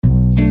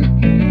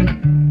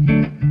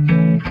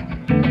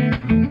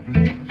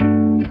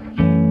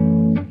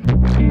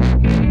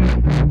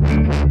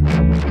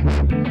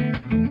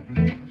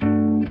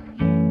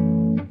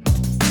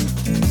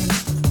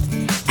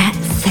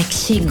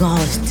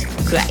ghost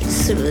cried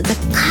through the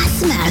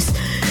cosmos.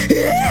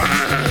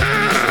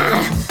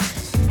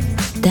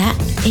 That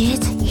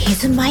is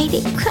his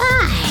mighty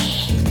cry.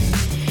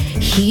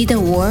 Hear the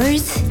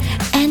words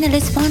and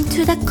respond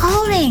to the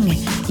calling,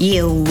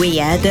 you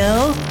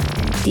weirdo.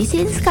 This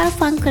is Skull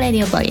Funk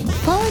Radio Volume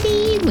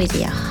 40 with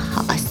your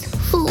host,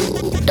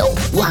 Fudo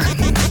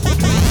One.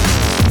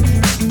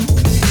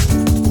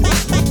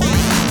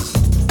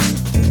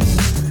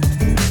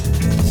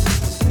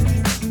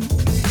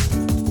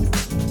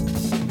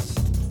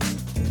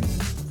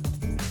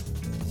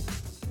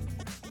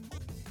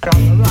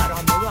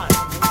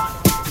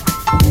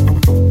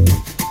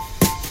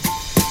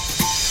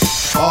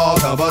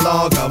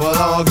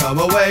 Come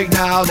awake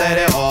now, let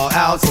it all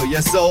out so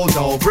your soul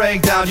don't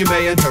break down. You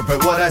may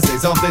interpret what I say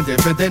something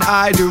different than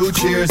I do.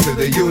 Cheers to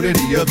the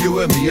unity of you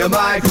and me and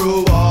my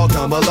crew. All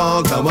come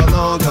along,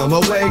 come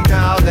awake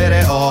now, let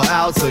it all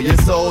out so your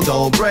soul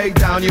don't break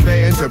down. You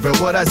may interpret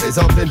what I say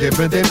something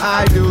different than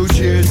I do.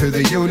 Cheers to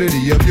the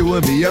unity of you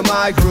and me and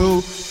my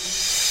crew.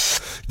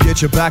 Get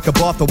your back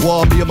up off the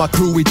wall, me and my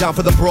crew, we down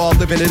for the brawl.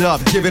 Living it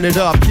up, giving it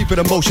up, keep it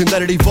in motion,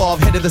 let it evolve.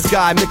 Head to the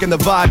sky, making the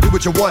vibe, do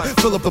what you want.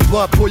 Fill up the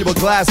blunt, pour you a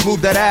glass,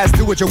 move that ass,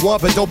 do what you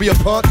want. But don't be a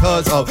punk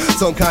cause of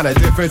some kind of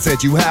difference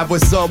that you have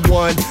with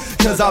someone.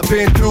 Cause I've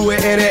been through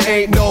it and it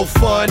ain't no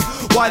fun.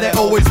 Why there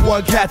always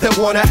one cat that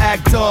wanna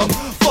act dumb?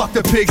 Fuck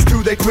the pigs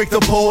too, they quick to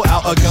pull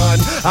out a gun.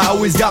 I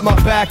always got my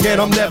back and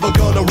I'm never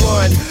gonna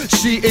run.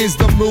 She is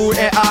the moon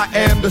and I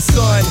am the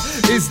sun.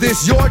 Is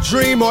this your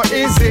dream or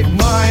is it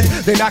mine?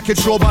 They're not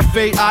controlled by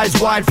fate, eyes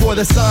wide for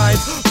the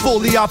signs.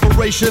 Fully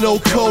operational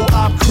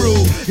co-op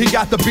crew. He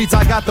got the beats,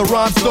 I got the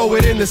rhymes, throw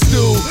it in the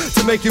stew.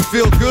 To make you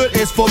feel good,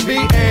 it's for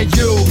me and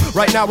you.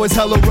 Right now it's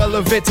hella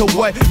relevant to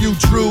what you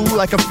drew.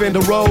 Like a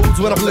Fender Rhodes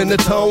when I blend the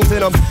tones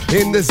and I'm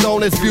in the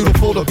zone. It's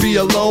beautiful to be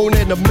alone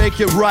and to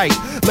make it right.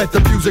 Let the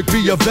music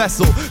be a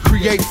vessel,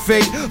 create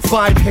fate,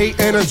 find hate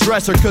and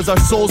undress her. Cause our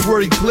souls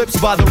were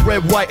eclipsed by the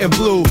red, white and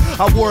blue.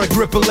 I wore a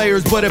grip of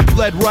layers but it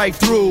bled right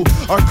through.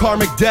 Our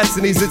karmic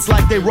destinies, it's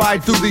like they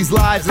ride through these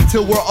lives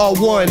until we're all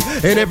one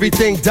and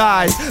everything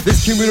dies.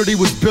 This community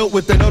was built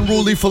with an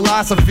unruly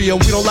philosophy and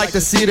we don't like to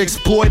see it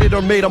exploited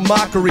or made a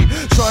mockery.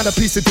 Trying to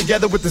piece it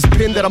together with this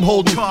pen that I'm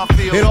holding,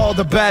 and all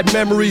the bad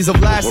memories of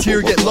last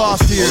year get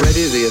lost here.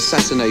 Already the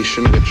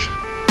assassination, which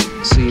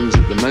seems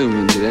at the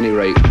moment at any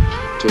rate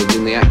to have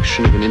been the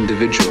action of an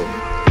individual,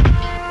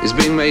 is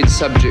being made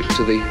subject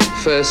to the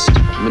first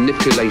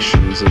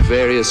manipulations of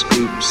various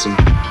groups and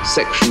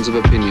sections of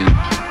opinion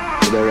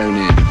for their own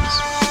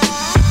ends.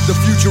 The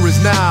future is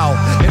now,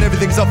 and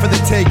everything's up for the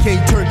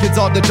taking. Turn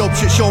kids on the dope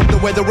shit, show them the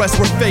way the rest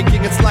were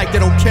faking. It's like they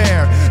don't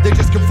care, they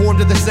just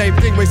conform to the same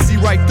thing. We see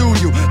right through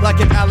you,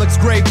 like an Alex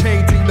Gray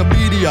painting. The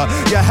media,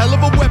 yeah, hell of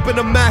a weapon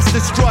of mass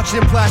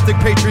destruction. Plastic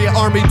patriot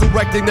army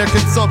directing their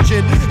consumption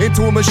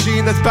into a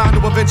machine that's bound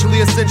to eventually,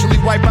 essentially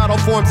wipe out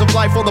all forms of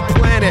life on the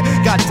planet.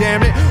 God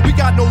damn it, we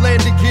got no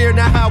landing gear,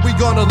 now how we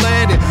gonna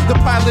land it? The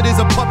pilot is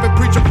a puppet,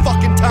 preacher,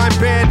 fucking time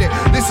bandit.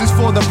 This is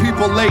for the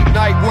people late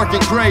night working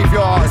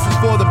graveyard. This is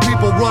for the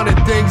people running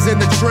things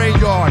in the train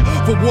yard.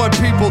 For one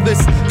people,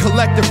 this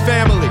collective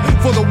family.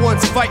 For the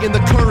ones fighting the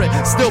current,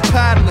 still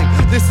paddling.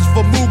 This is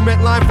for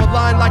movement line for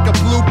line, like a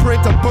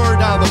blueprint to burn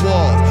down the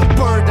walls.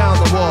 Burn down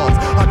the walls.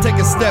 I'll take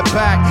a step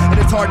back, and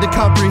it's hard to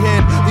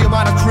comprehend the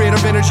amount of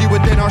creative energy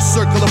within our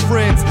circle of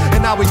friends.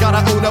 And now we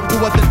gotta own up to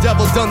what the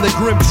devil done. The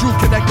grim truth,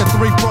 connect the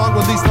three prong,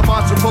 release the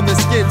monster from the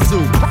skin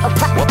suit.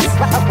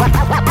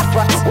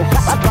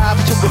 Strive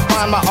to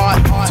refine my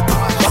art. Strive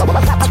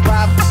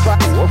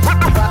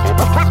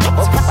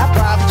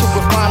to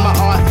refine my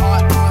art.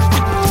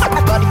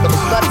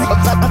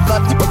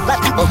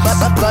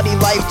 Bloody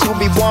life to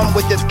be one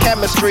with this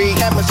chemistry.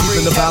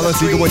 Keeping the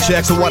balance, ego in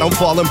check, so I don't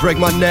fall and break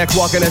my neck.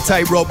 Walking a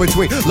tightrope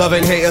between love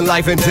and hate and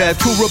life and death.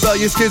 Cool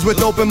rebellious kids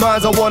with open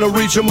minds, I wanna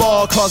reach them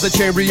all. Cause a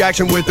chain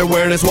reaction with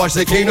awareness, watch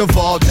the kingdom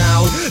fall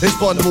down. It's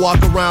fun to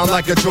walk around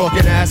like a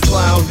drunken ass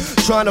clown.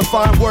 Trying to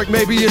find work,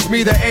 maybe it's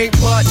me that ain't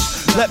much.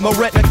 Let my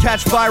retina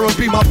catch fire and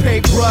be my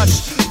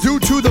paintbrush. Due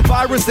to the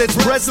virus that's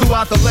spread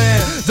throughout the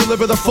land,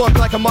 deliver the funk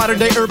like a modern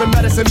day urban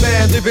medicine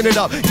man. Living it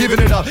up, giving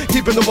it up,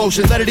 keeping the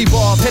motion, let it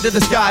evolve. Head to the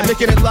sky,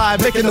 making it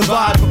live, making the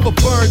vibe.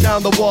 Burn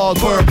down the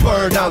walls,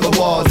 burn down the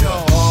walls.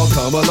 All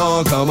come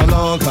along,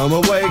 come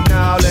awake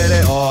now. Let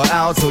it all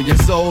out so your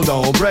soul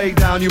don't break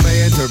down. You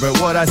may interpret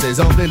what I say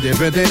something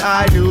different than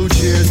I do.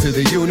 Cheers to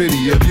the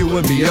unity of you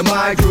and me and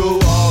my crew.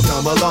 All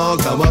come along,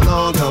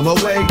 come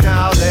awake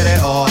now. Let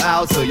it all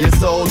out so your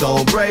soul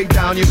don't break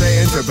down. You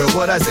may interpret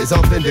what I say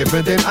something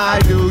different than I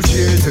do.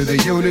 Cheers to the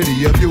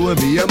unity of you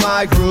and me and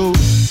my crew.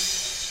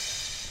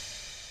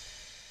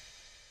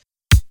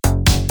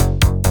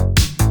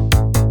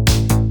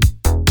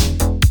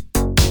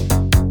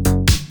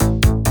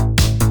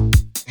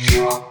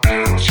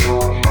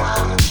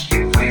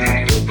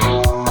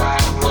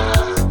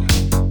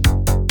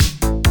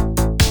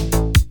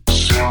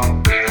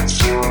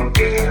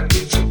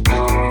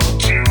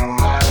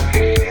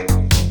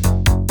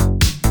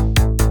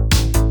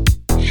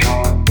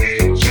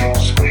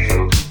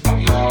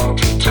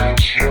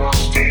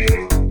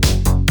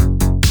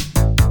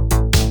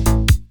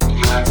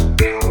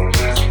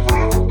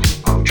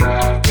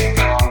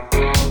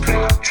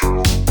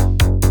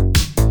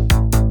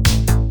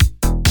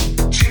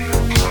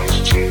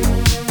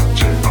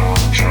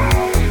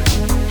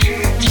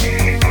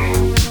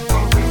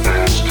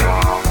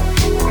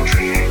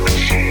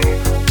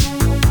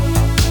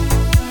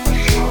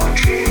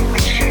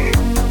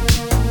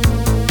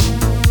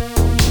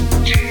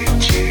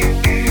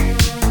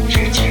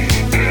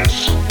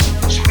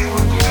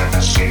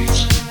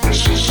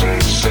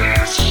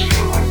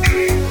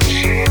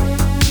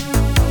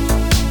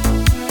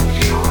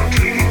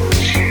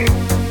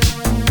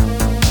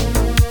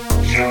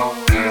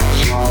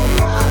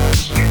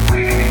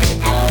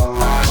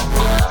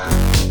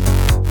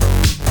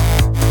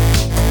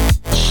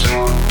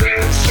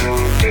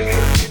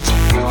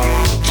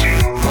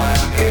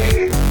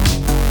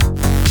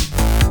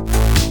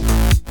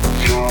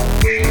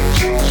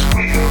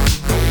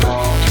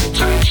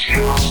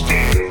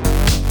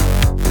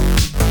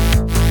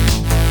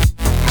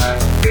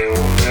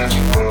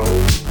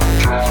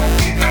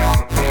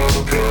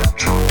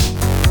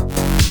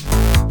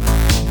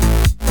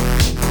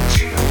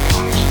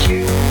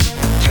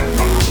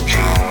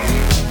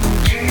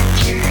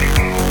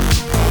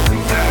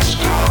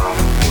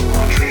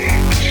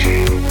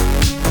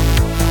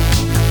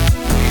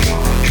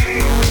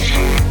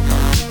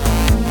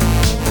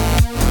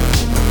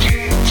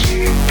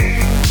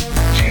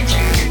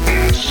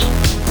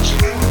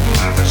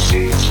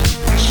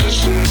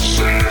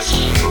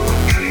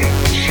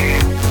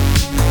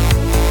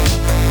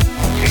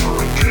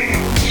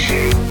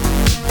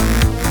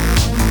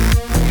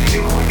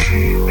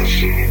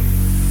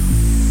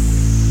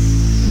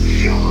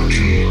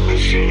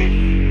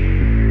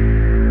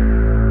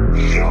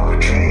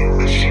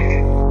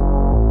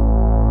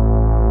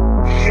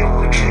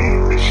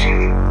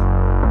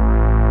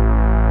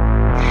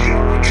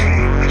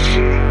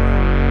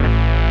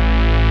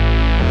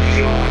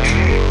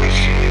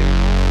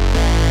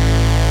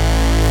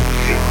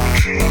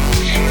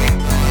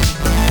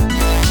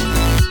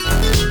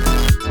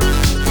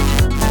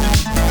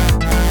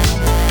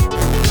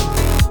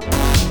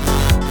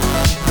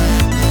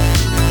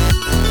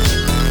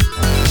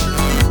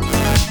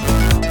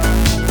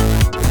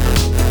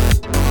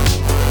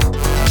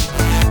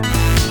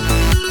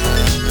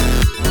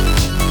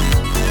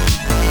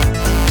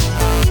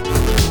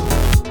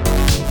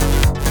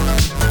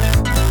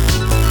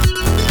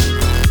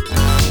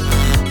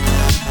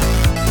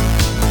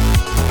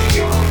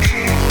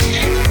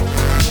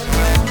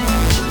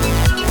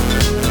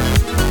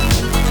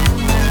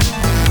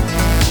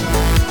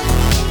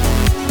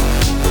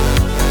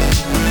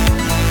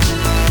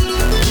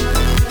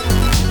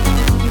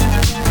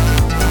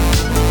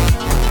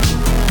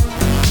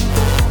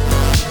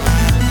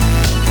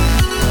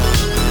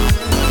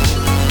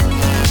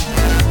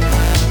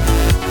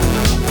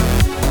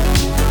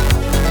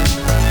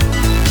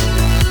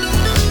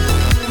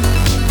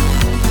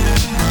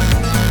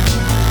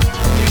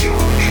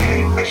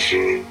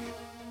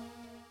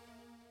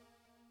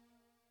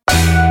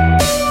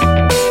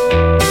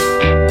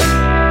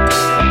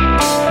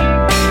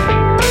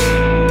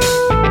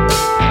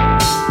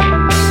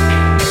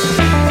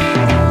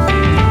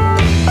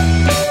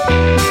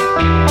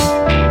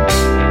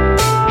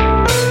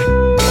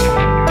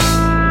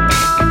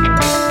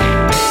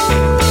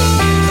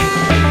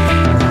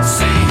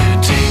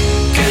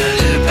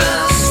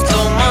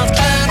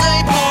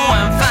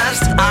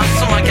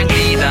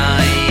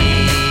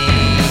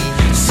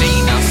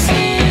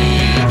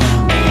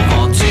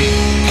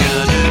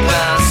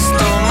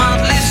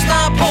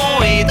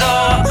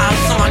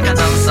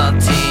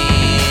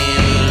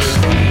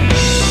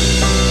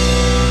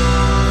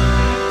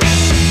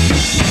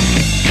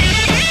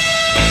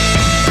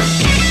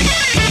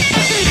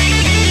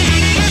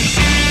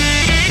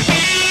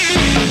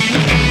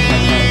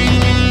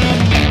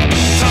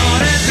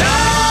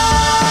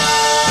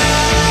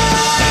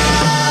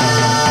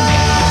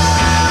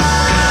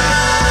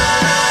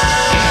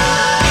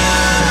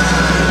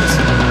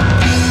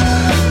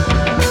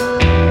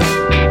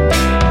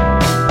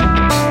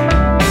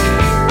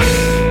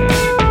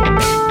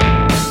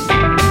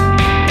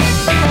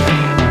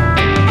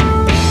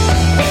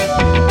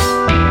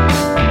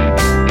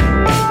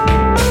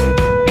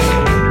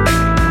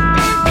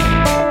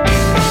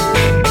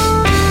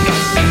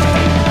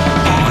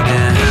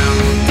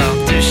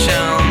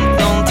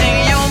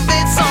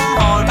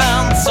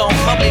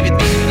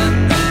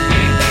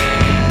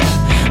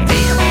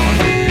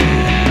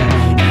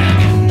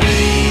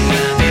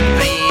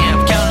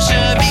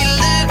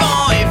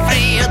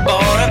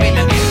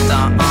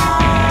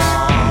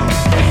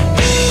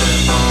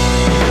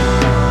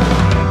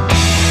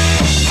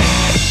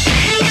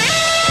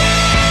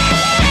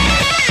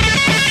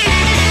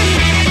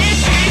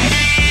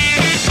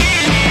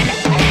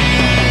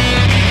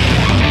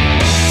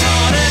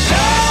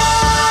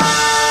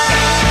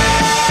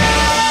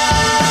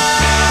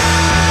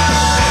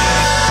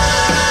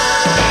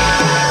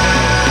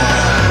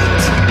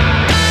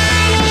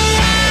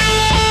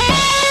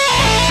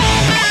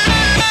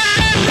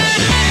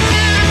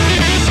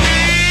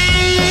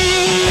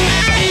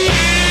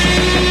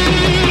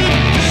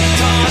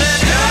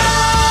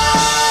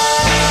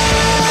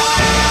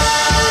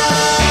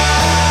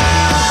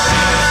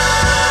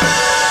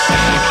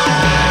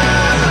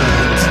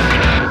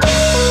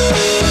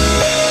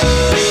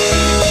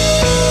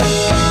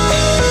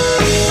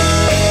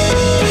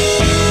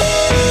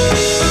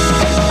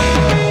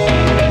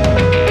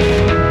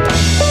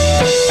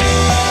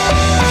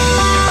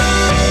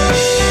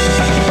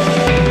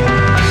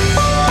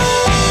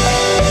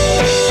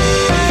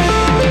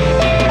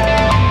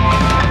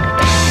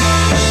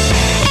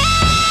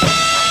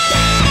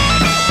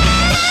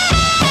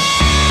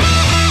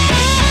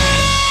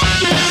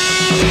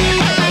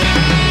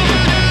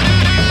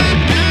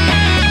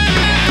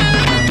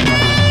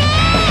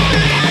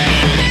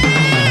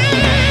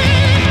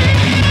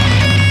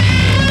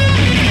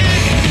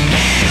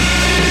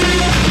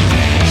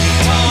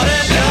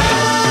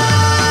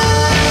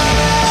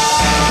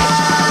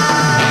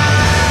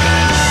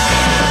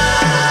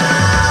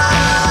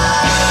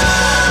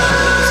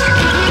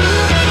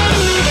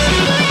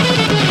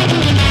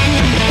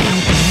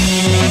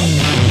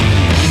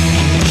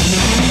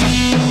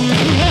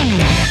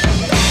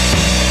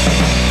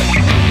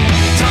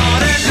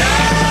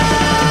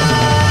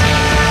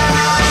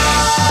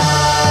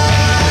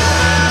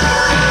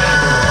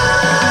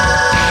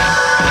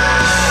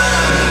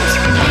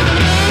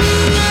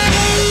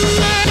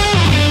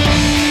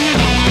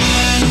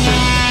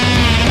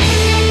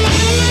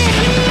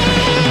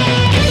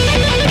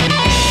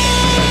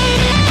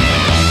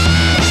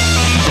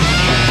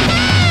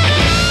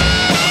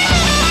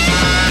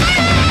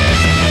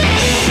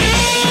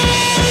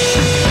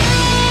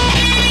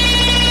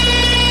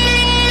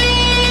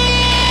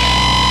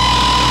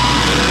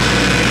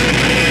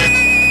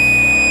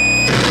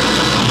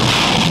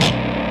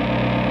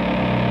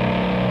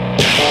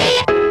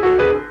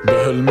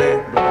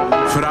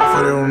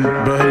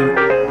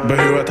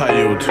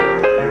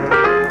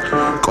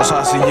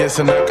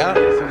 ስነቃ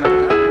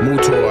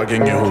ሙቶ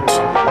አገኘሁት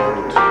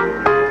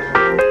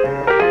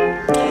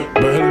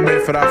በህልሜ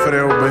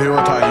ፍራፍሬው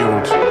በሕይወት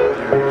አየሁት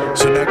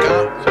ስነቃ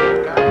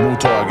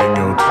ሙቶ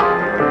አገኘሁት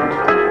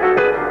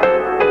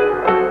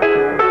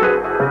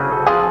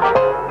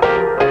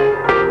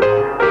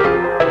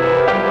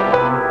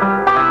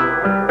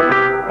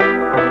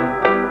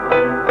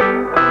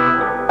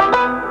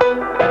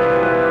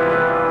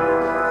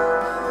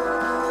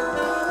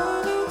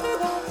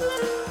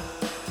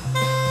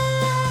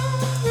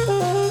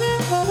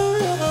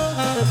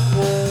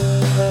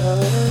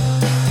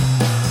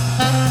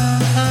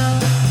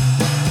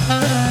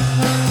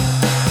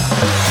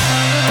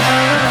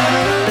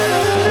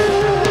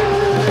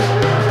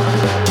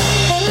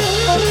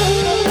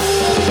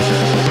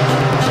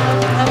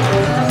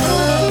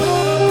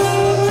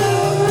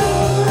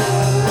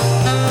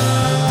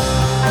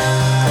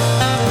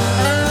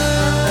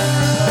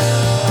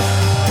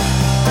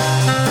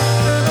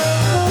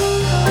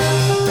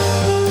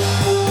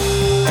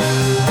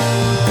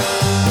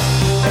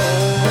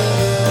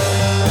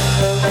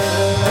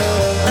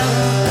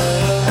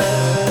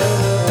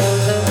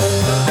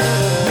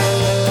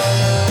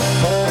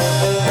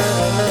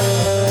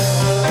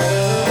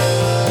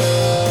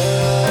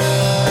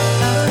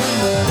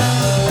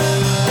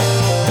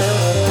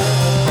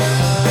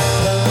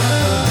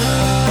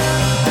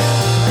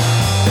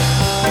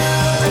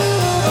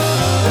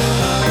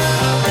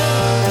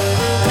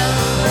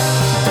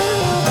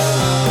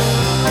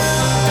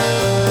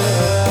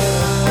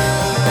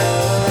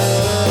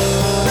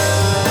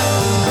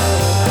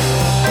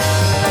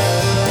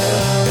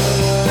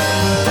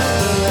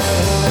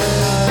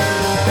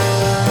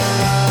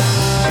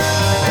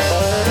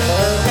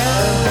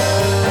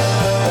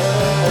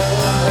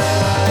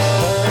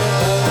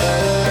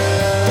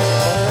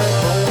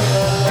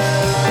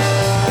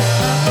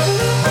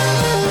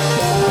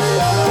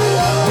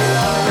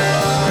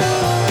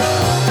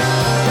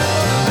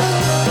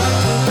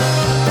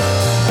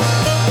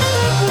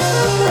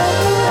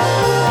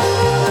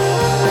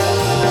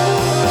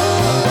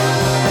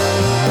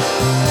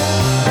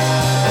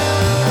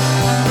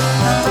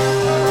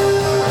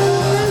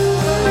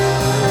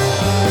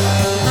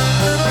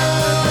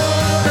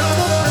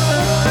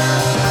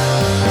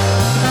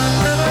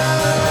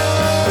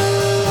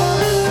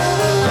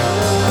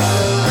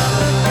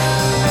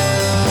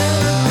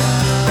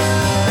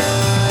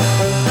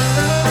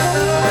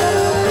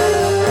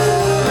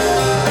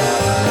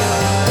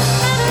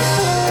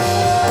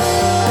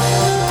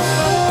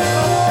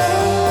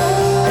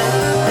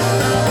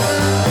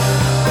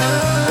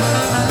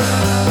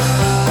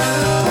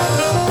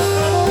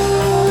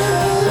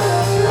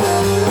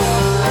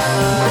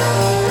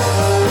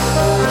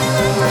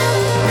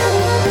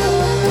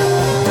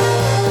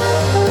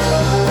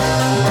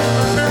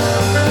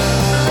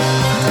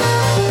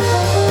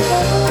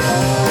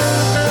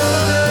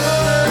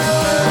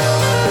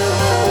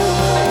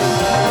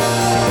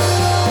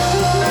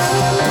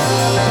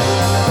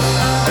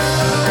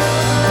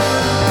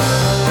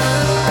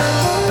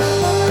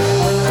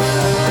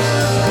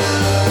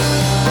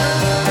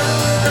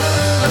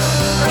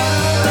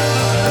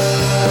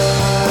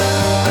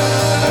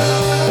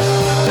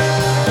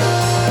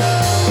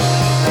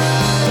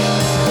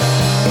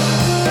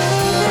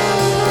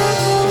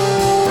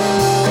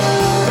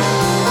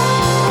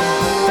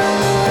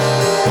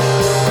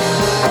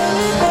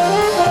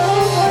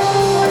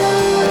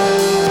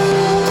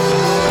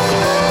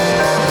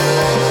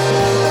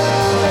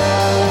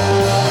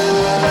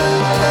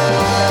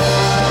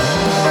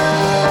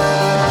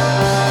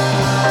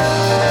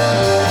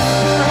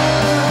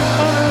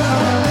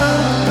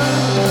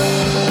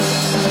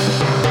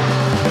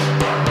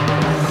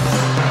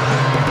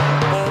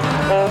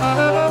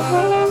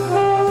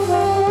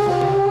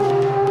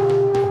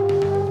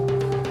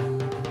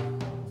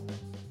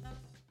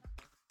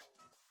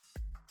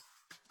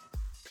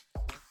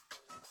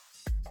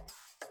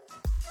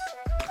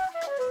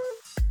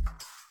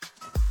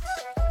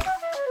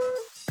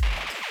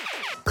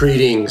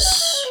Greetings,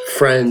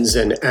 friends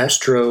and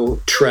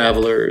astro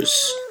travelers.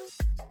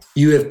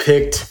 You have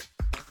picked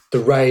the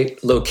right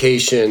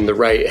location, the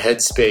right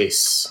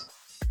headspace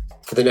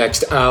for the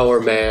next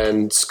hour,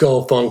 man.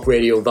 Skull Funk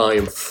Radio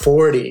Volume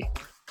 40.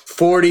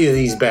 40 of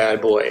these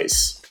bad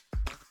boys.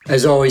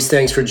 As always,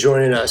 thanks for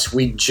joining us.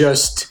 We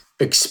just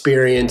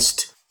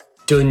experienced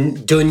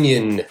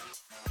Dunyan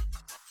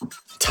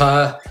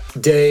Ta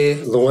De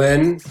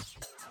Loen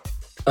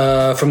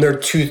from their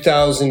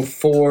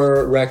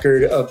 2004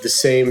 record of the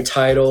same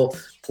title,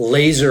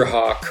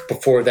 Laserhawk.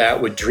 Before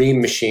that with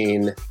Dream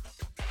Machine.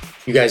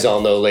 You guys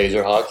all know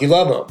Laserhawk. You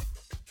love them.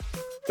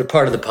 They're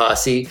part of the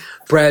posse.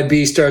 Brad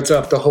B starts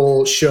off the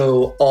whole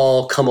show,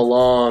 All Come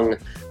Along,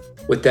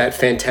 with that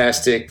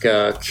fantastic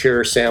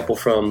Cure sample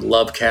from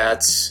Love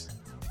Cats,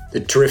 the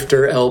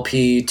Drifter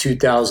LP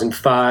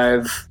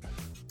 2005.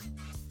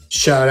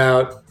 Shout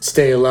out,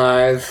 Stay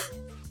Alive.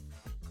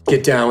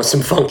 Get down with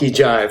some funky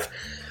jive.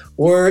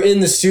 We're in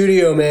the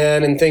studio,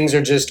 man, and things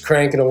are just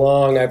cranking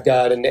along. I've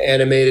got an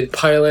animated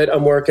pilot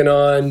I'm working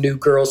on, new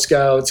Girl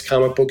Scouts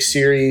comic book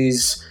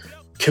series,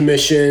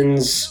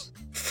 commissions,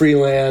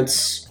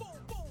 freelance,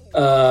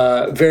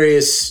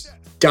 various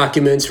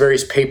documents,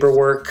 various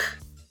paperwork.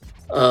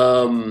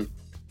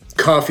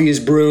 Coffee is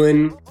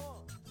brewing.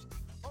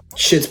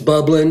 Shit's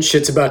bubbling.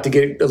 Shit's about to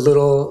get a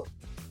little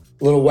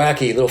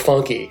wacky, a little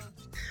funky.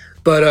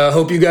 But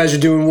hope you guys are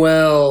doing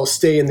well.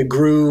 Stay in the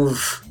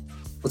groove.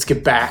 Let's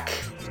get back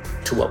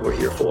to what we're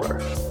here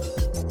for.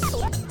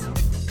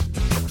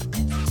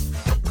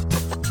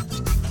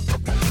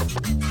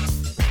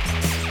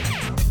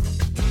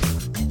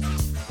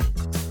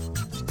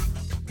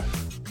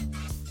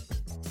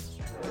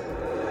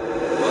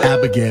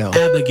 Abigail.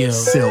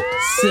 Silk.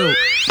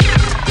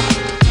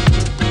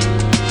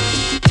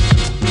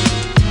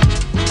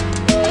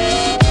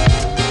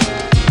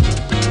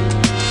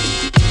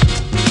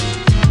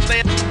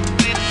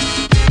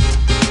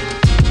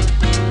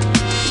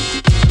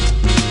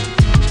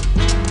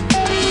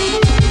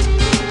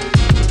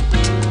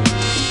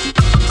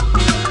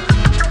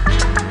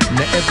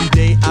 Every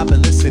day I've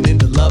been listening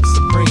to Love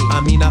Supreme.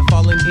 I mean, I've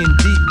fallen in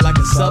deep like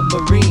a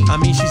submarine. I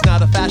mean, she's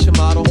not a fashion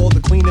model or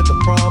the queen at the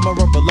prom or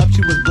a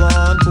voluptuous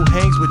blonde who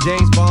hangs with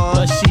James Bond.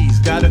 But she's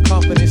got a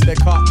confidence that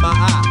caught my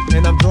eye,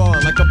 and I'm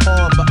drawn like a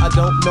pawn, but I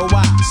don't know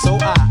why. So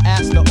I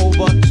asked her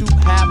over to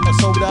have a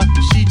soda.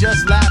 She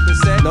just laughed and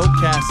said, no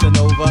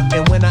Casanova.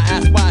 And when I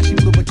asked why, she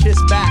blew a kiss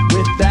back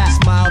with that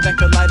smile that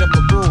could light up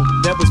a room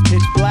that was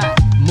pitch black.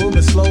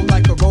 Moving slow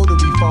like a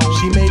rotary phone.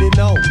 She made it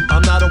known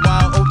I'm not a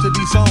wild oat to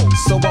be sown.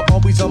 So I'm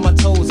always on my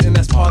toes, and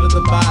that's part of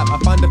the vibe. I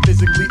find her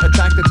physically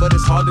attractive, but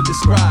it's hard to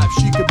describe.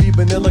 She could be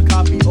vanilla,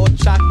 coffee, or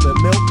chocolate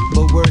milk,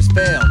 but words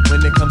fail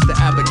when it comes to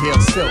Abigail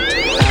Silk.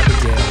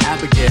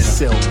 Abigail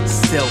Silk.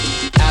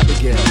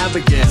 Abigail Silk.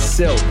 Abigail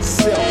Silk.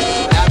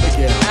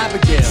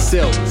 Abigail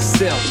Silk.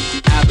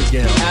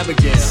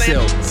 Abigail Silk. Abigail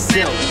Silk.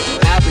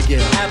 Abigail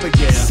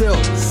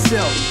Silk.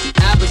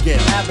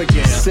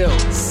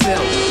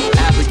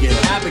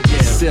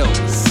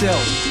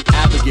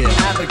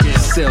 Abigail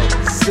Silk.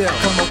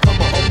 Come on,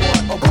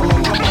 oh boy,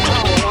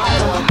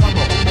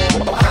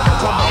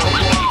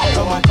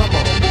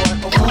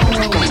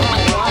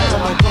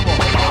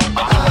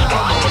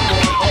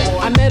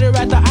 I met her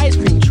at the ice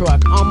cream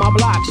truck on my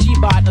block. She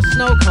bought a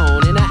snow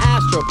cone and an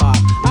Astro Pop.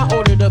 I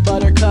ordered a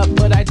buttercup,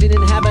 but I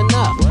didn't have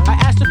enough. I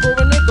asked her for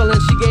a nickel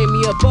and she gave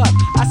me a buck.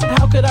 I said,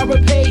 how could I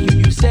repay you?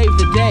 You saved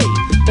the day.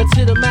 Let's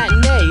hit a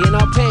matinee and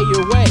I'll pay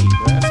your way.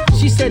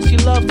 She said she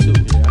loved to,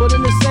 but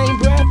in the same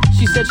breath,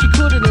 she said she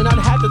couldn't and I'd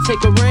have to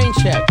take a rain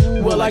check.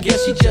 Well, I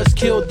guess she just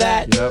killed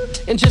that.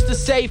 And just to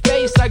save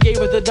face, I gave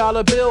her the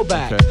dollar bill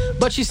back.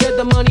 But she said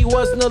the money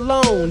wasn't a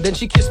loan. Then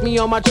she kissed me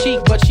on my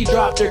cheek, but she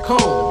dropped her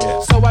comb.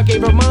 So I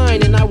gave her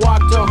mine and I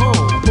walked her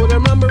home. Put her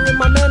number in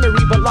my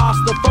memory, but lost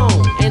the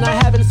phone. And I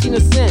haven't seen her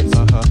since.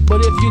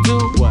 But if you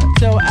do,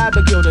 tell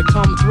Abigail to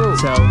come through.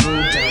 Tell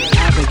who?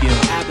 Abigail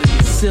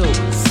Silk.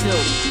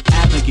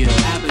 Abigail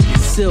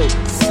Silk.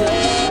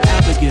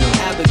 Abigail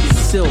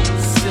Silk.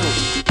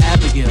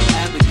 Abigail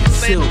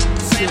Silk.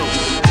 Abigail Silk.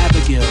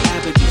 Abigail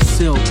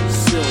Silk.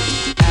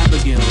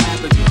 Abigail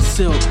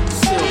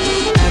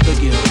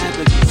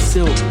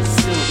Silk.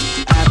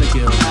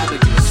 Abigail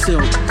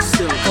Silk.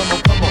 Come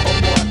on,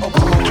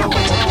 oh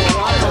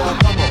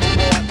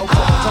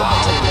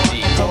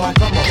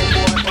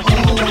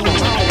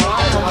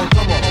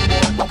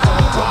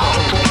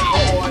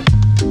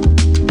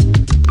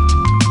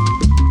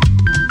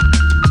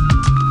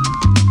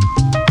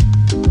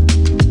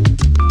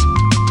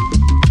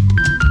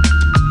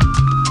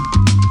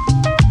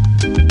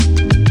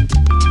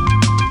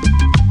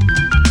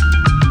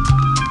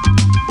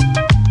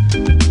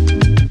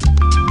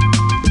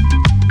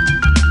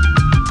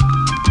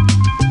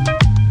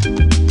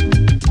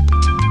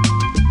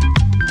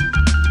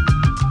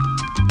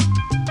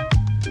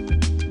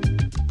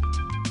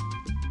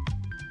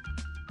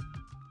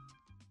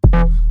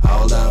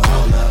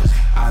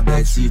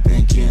sexy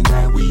thinking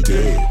that we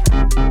did.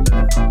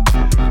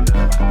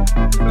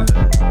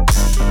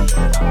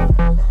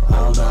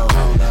 Hold up,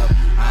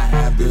 I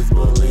have this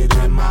bullet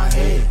in my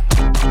head.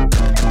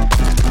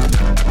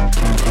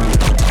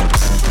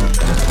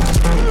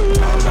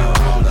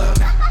 Hold up,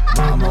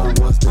 mama,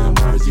 what's the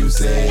words you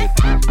said?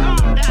 Calm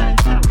down and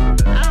stop.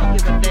 I don't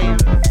give a damn.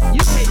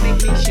 You can't make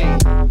me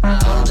shake.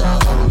 Hold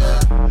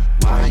up,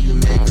 why you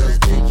make us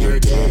think you're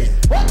dead?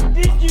 What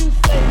did you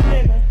say,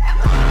 nigga?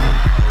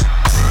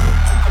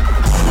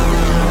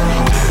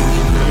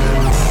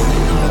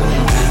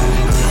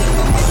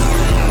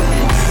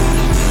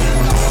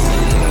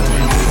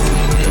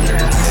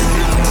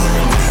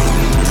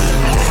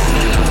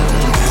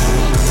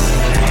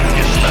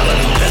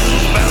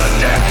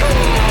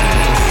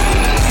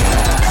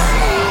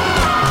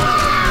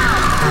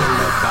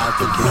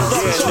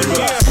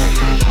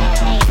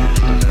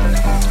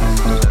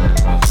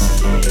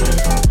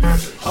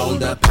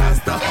 Hold up,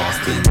 past the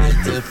Austin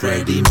to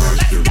Freddie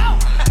Mercury.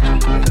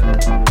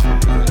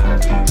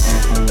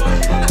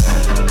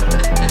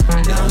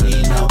 Don't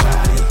need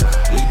nobody,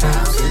 we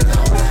bouncing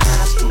on the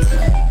high school.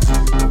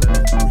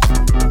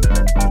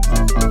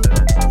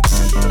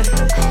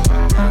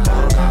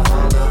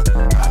 Hold up,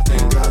 I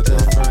think I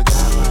just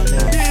forgot my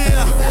name.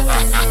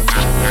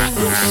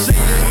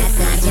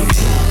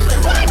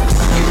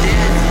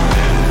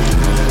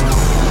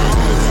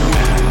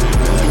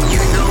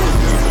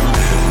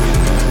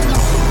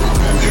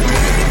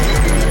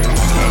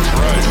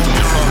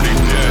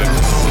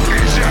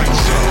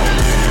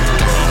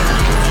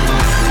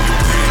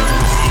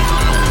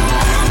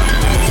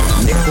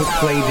 never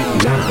played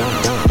it.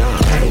 Nah.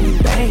 Bang,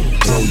 bang,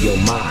 blow your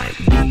mind.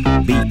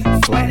 Beat,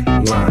 flat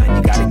line.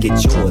 You gotta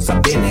get yours, I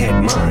been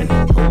had mine.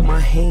 Hold my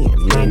hand,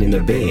 laying in the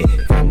bed.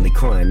 Family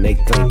crying, they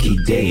think he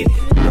dead.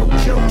 No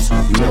jokes,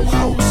 no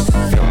host.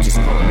 Felt just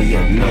call me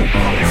up, no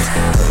post.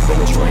 Could've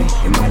been a drink,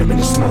 it might have been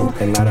a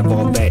smoke. And out of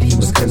all that, he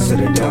was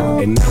considered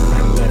out. And now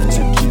I'm left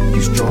to keep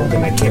you strong.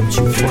 And I kept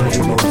you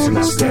flying ropes and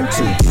I stepped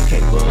to. You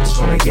can't run, it's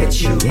gonna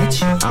get you.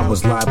 I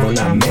was live when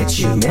I met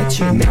you. Now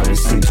it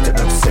seems to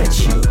upset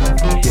you.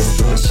 This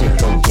sort of shit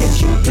don't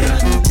get you. Yeah.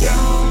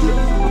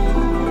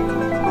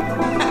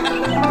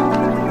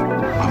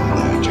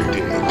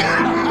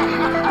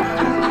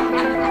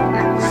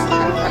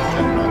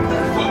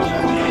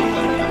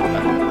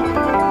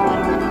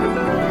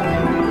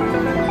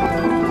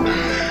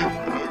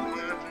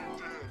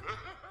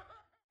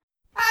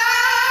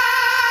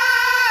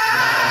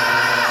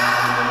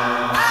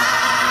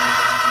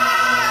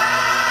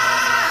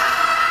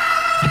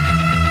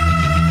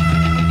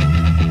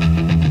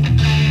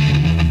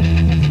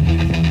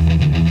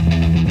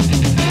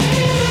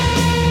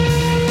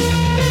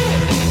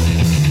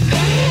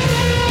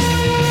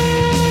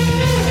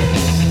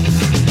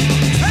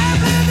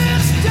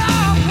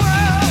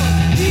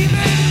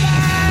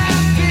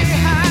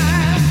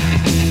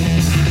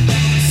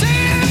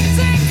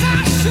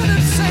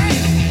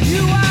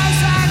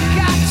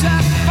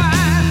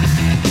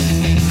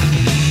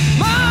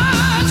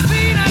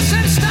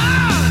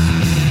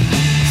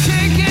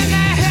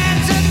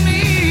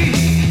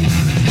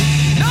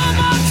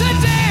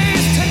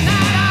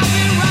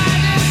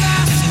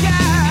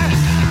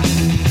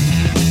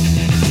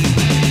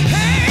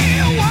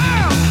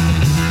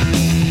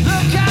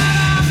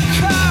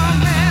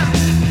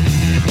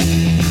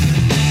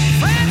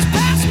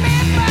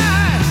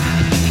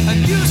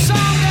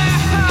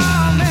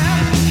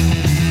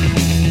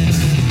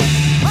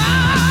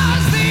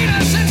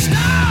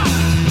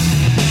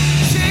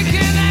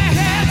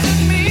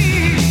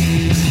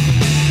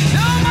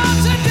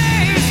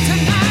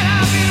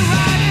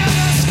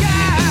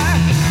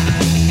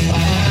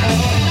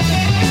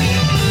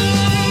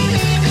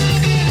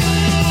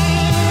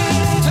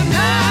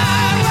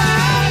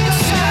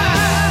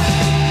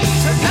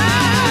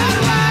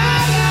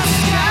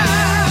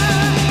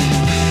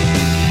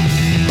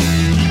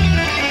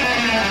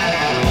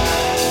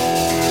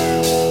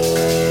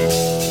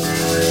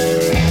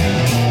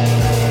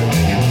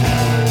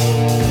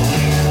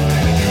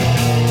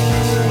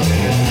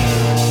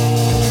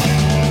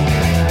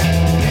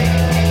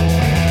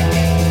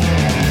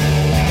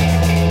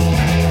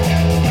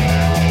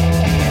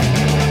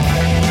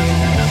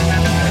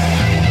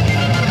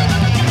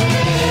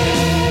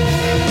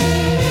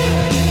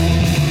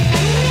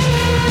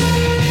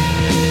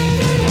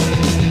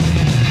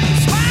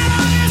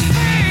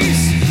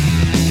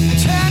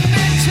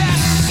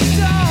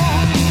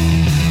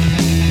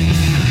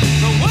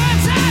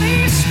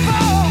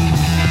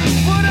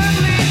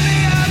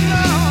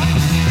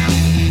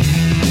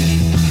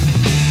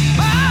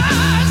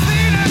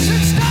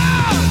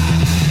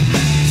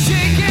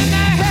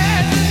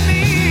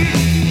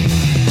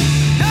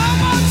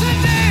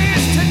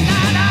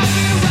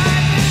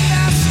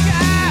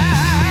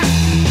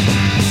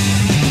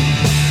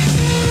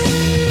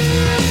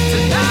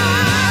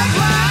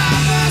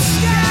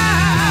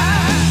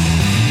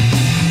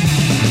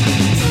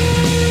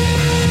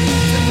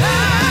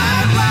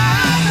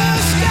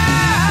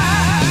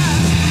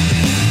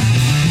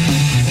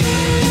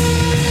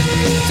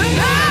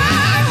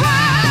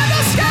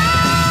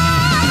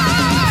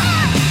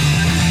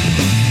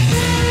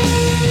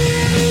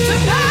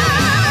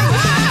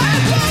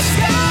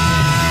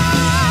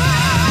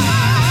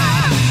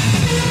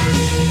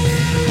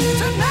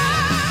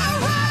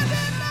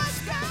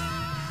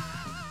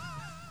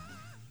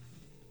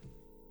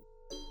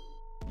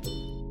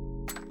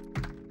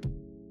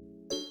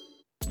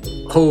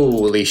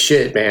 Holy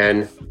shit,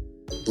 man.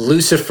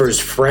 Lucifer's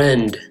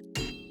Friend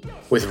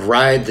with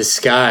Ride the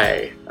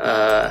Sky.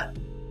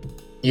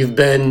 You've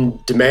been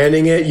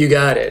demanding it, you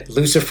got it.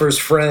 Lucifer's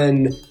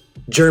Friend,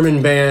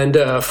 German band,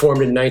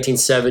 formed in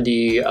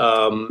 1970.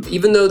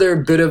 Even though they're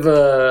a bit of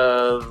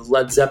a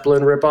Led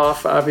Zeppelin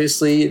ripoff,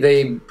 obviously,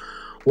 they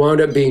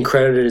wound up being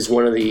credited as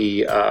one of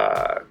the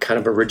kind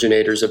of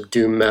originators of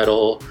doom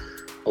metal,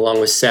 along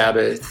with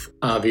Sabbath,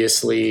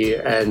 obviously,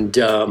 and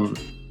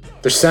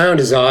their sound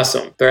is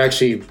awesome. They're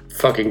actually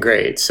fucking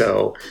great,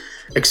 so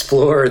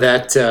explore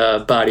that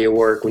body of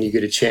work when you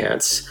get a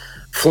chance.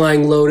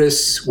 Flying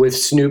Lotus with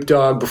Snoop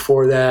Dogg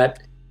before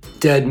that.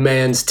 Dead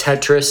Man's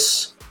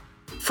Tetris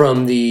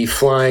from the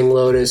Flying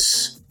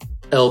Lotus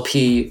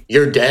LP,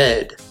 You're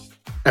Dead! !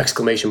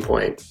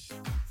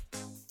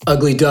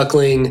 Ugly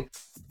Duckling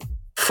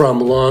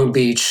from Long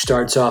Beach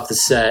starts off the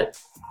set.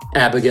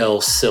 Abigail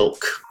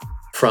Silk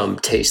from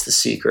Taste the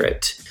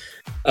Secret.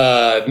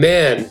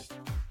 Man,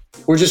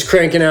 we're just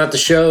cranking out the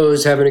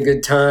shows, having a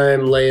good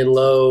time, laying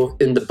low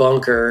in the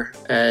bunker.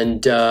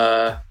 And,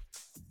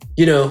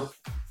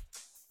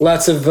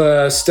 Lots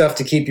of stuff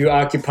to keep you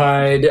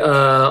occupied.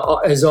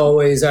 As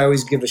always, I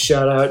always give a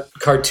shout out.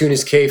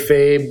 Cartoonist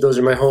Kayfabe, those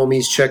are my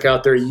homies. Check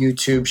out their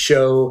YouTube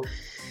show.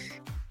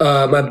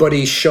 My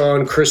buddy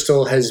Sean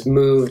Crystal has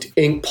moved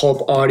Ink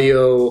Pulp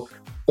Audio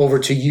over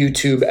to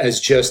YouTube as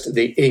just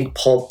the Ink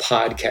Pulp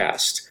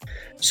Podcast.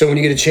 So when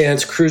you get a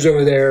chance, cruise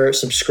over there,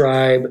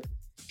 subscribe.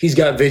 He's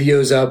got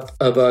videos up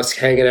of us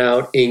hanging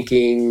out,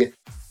 inking,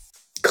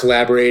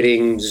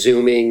 collaborating,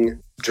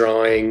 zooming,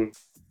 drawing.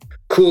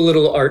 Cool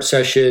little art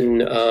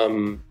session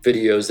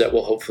videos that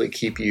will hopefully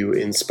keep you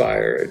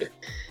inspired.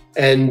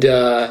 And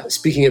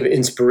speaking of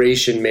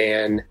inspiration,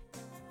 man,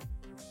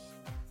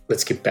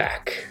 let's get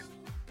back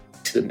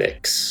to the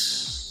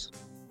mix.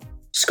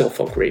 Skull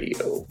Funk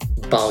Radio,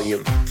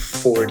 Volume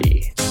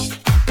 40.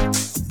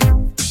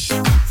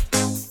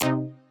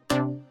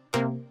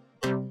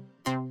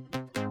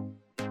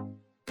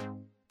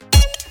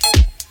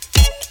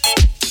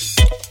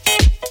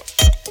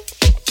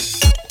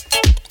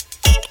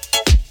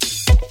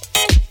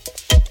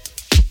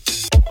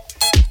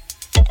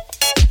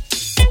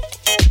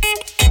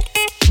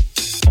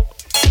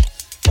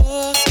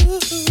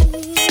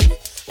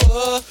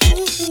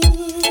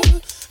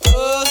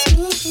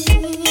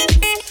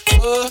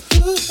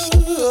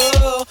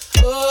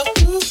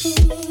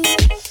 Oh,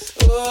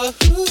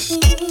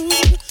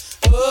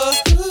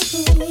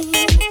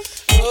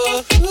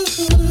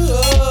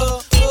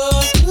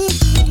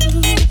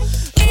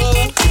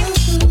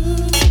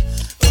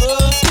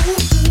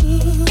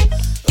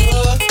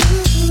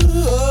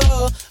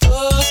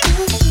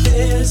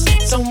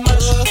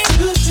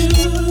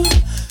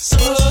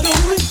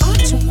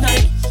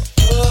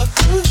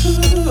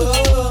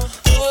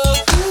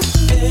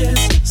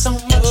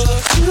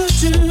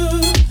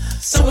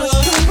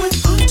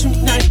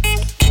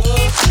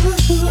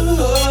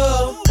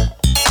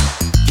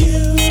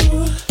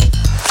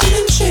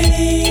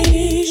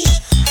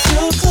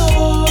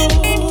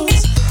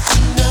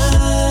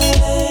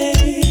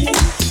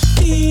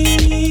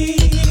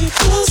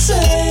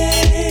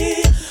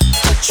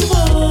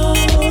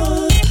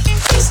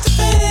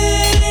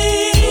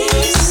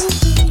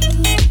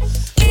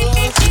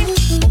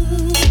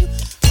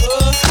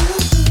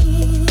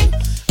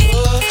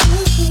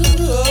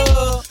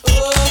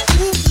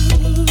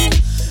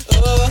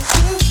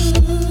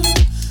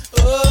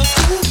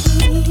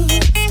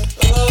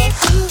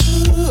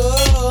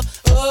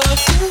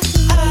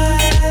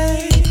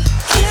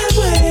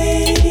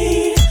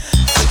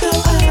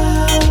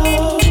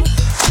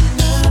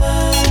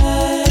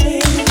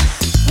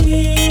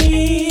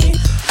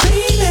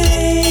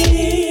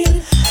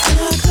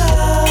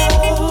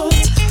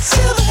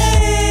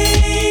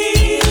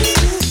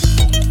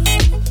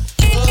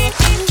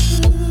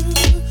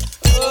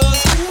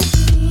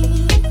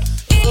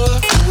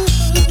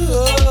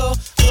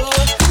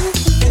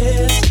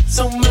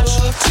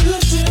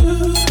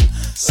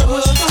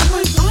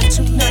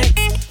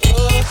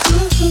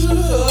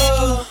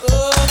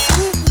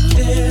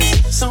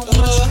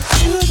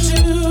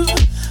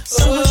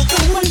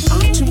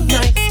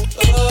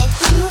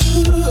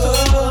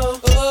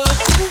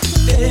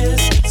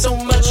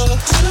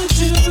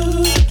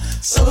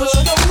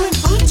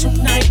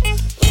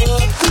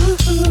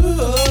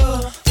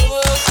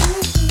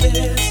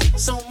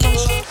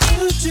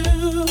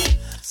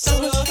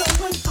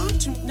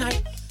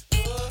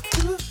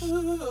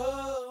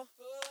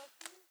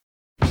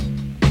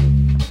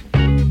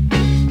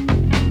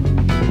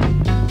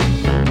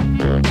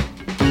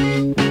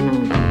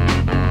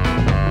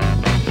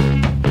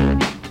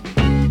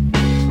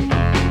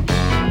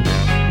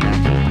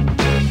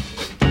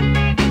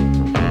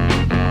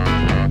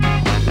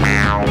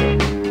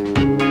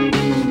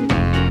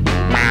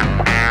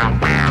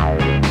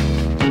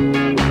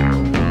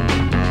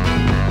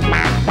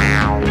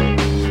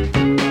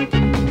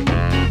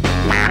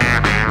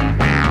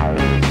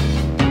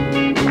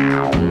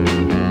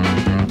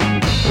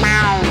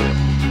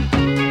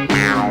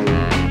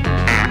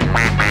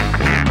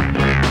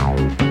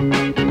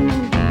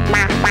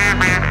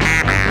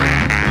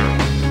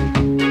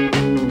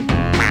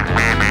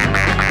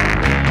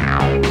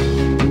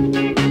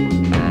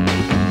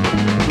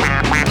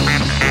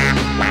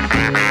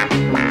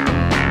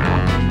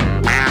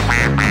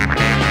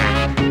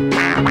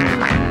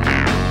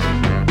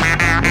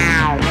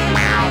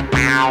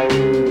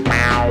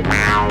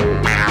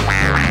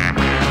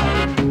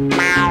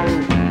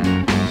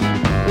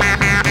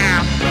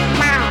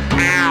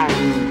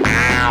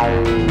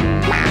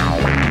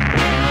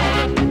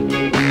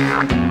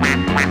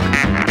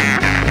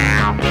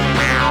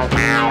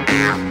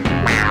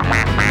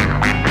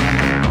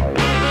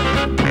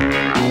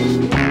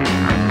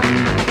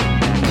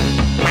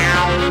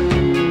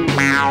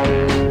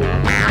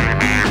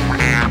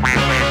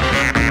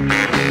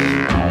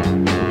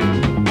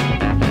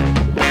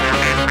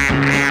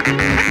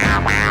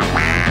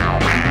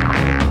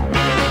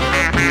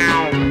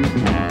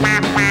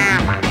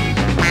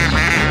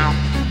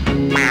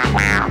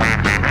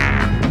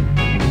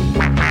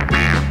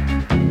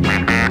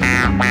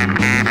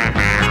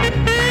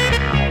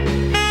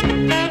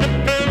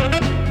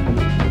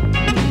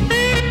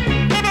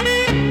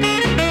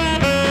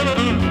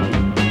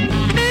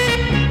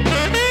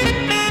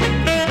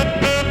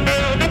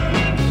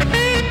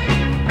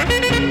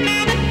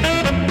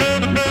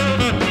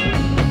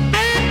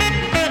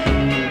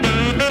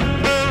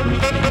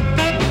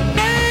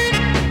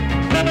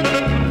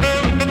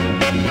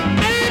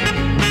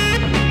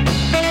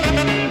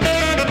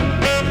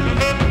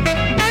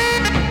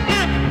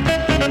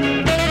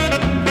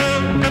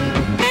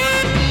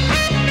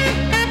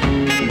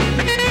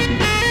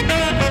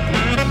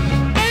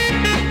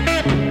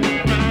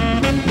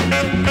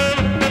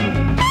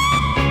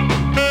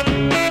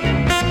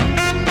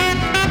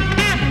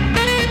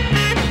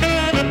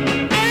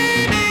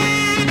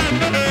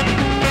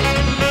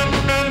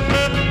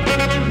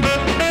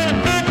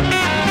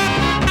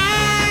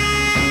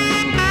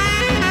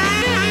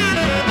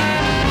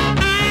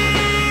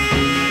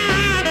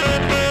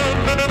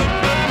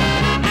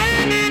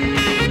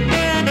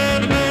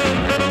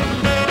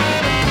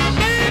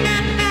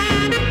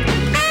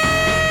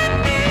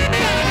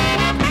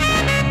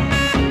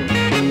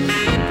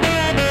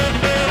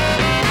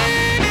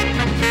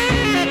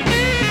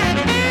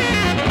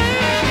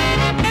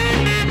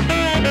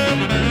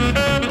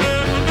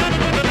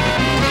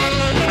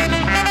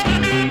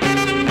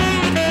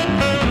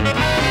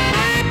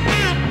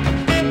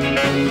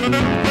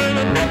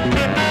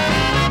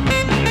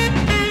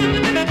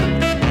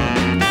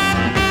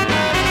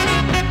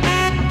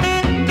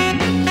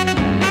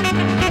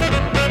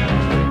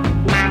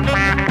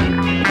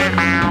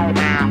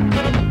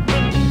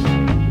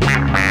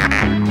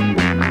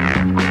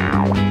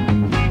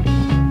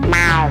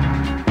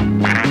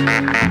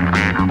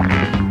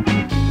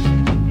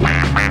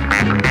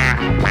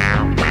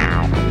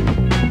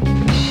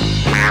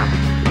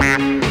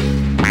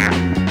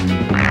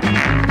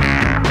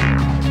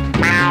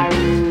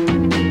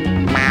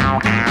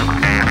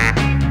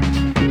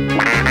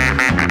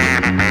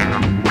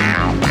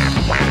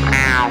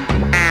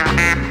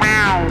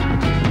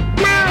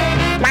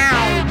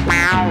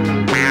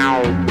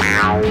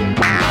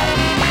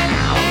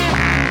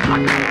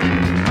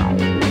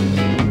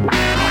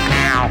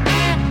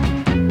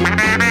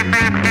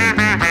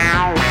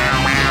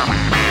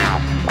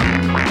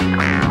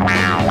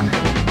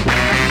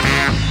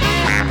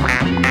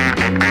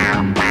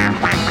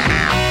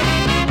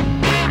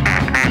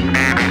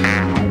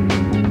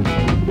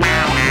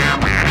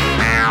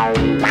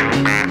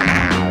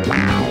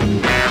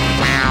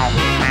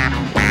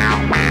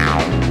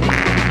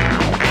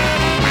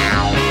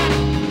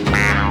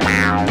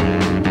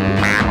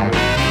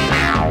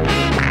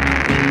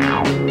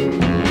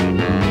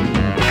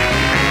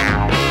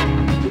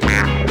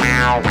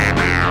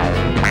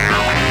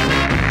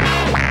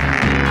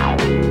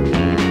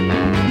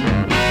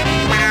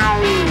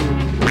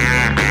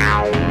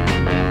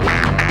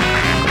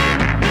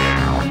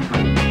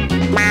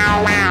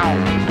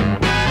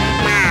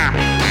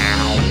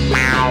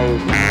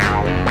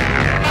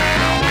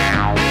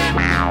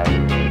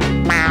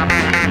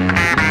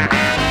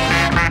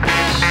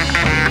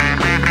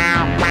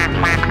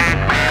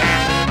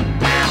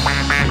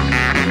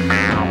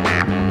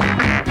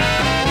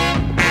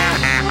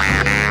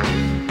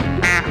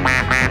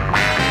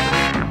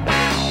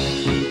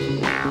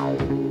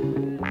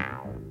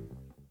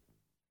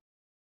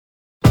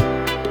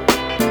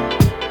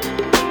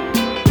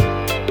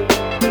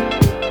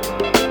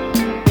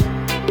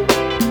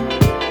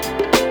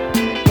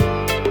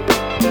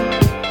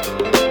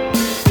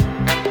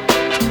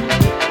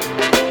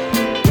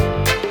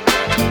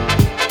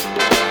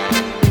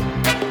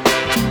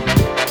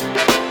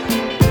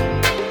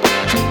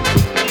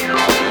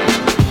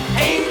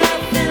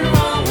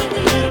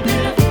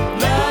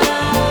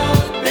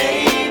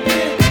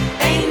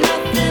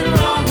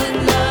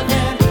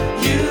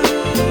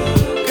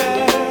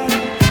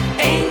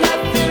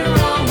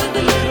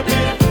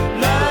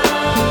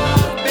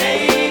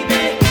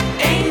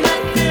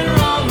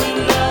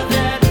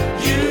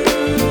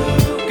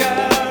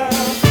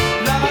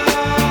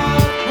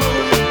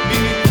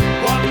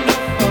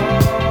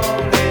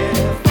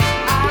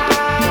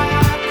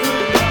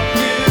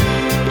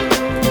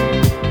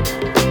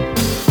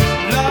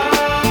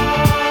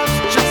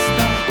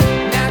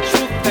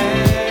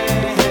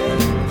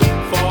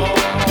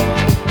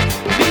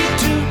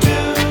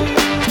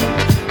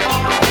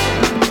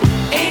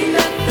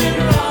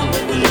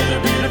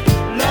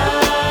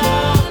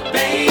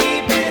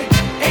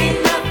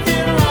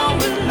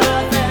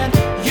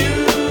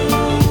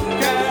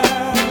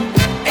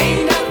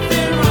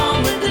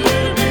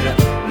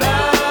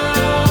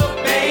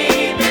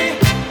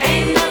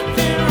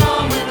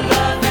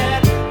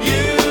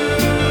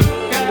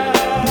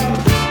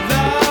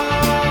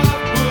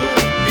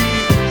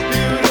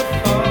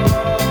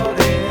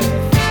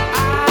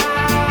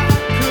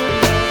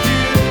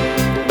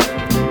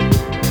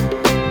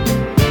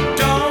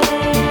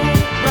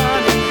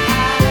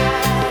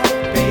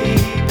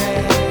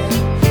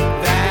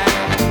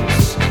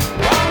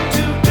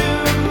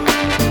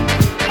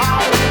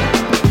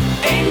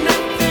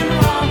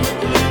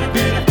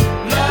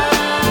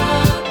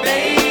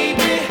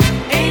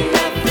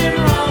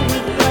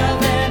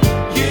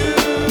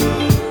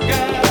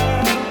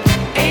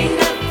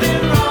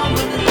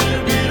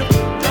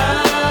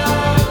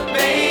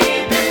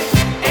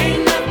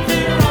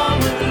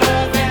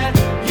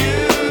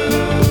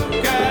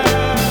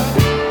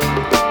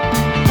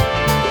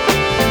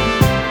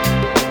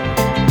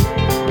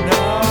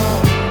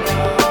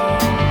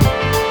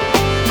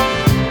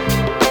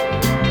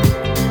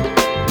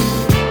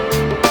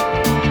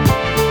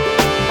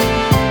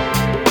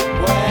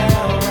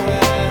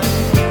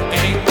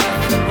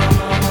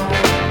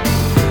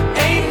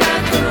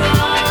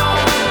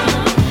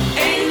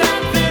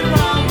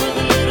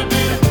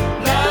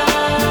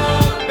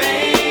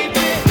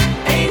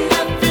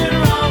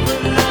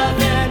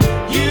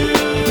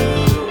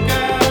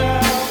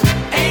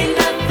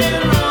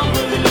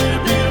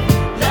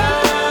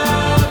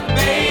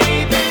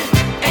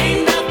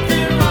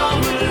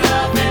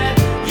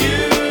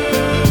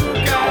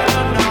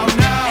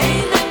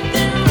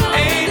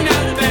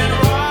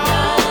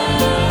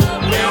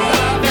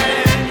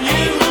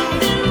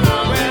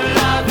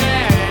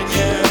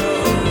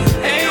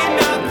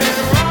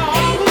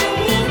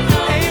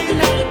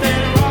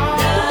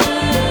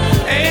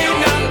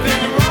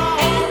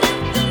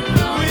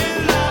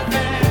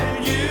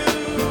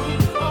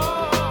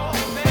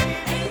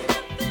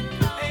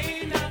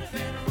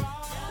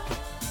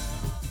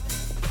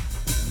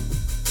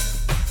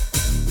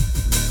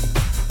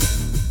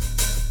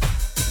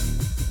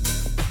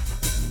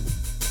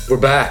 We're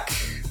back,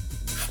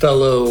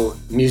 fellow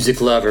music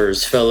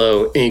lovers,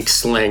 fellow ink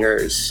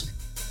slangers.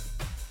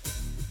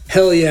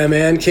 Hell yeah,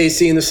 man.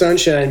 KC and the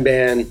Sunshine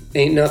Band.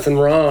 Ain't Nothing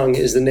Wrong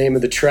is the name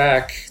of the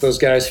track. Those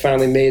guys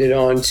finally made it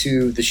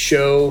onto the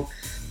show.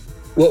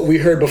 What we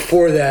heard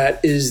before that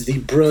is the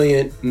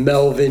brilliant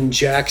Melvin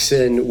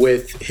Jackson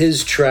with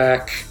his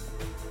track.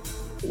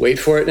 Wait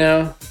for it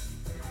now.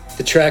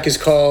 The track is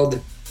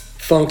called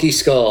Funky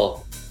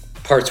Skull,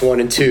 Parts 1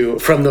 and 2,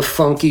 from the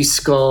Funky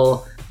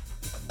Skull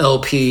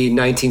LP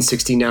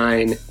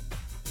 1969.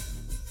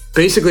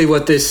 Basically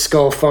what this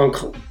Skull Funk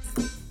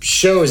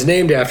show is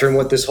named after and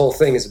what this whole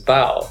thing is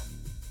about.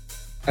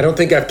 I don't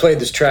think I've played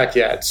this track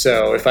yet,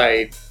 so if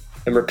I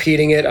am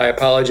repeating it, I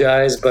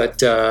apologize,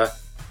 but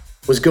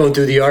was going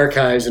through the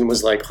archives and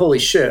was like, holy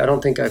shit, I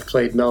don't think I've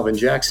played Melvin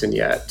Jackson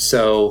yet.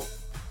 So,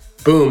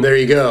 boom, there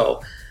you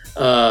go.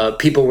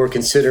 People were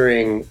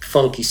considering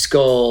Funky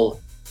Skull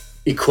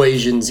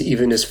equations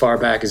even as far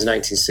back as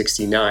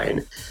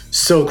 1969.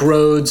 Silk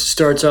Roads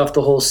starts off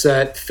the whole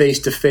set, Face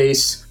to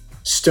Face,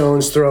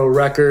 Stones Throw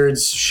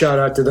Records. Shout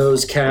out to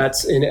those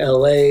cats in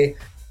LA.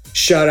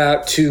 Shout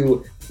out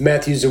to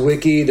Matthew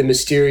Zawicki, the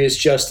mysterious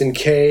Justin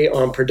K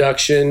on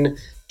production.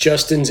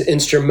 Justin's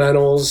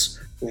instrumentals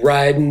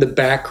riding the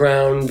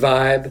background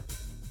vibe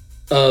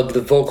of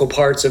the vocal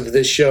parts of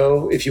this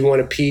show. If you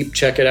want to peep,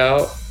 check it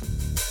out.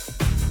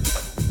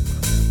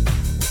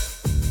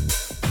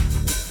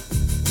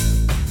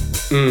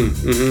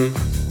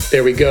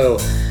 There we go.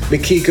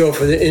 Mikiko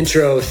for the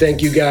intro.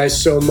 Thank you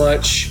guys so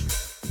much.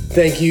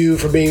 Thank you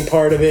for being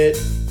part of it.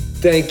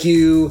 Thank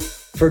you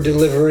for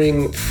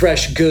delivering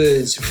fresh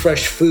goods,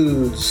 fresh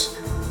foods,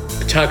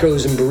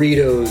 tacos and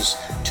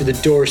burritos to the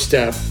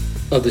doorstep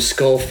of the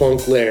Skull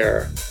Funk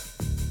Lair.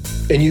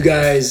 And you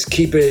guys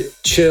keep it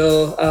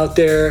chill out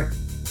there.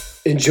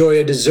 Enjoy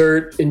a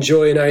dessert.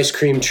 Enjoy an ice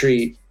cream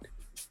treat.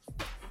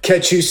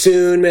 Catch you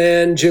soon,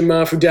 man.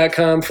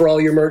 JimMonford.com for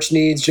all your merch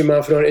needs. Jim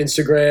Monford on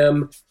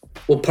Instagram.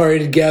 We'll party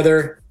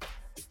together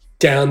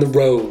down the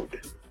road.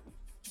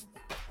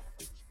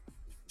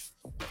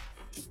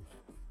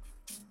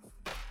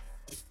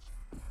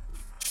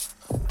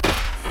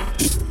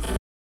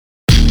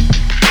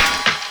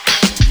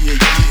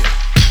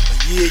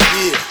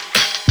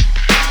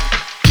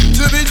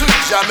 To be true,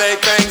 I made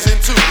things in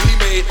two. He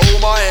made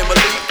Omar and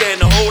Malik and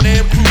the whole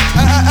damn crew.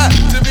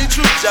 To be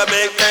true, I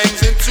made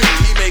things in two.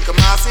 He made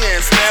Kamasi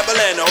and Snapple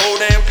and the whole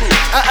damn crew.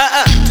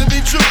 To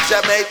be true,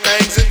 I made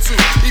things in two.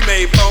 He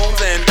made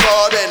Bones and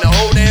Claude and the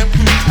whole damn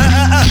crew.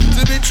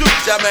 To be true,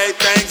 I made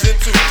things in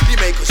two. He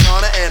made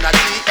Kashana and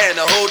IT and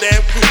the whole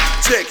damn crew.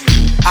 Check it.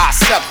 I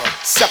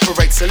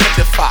separate,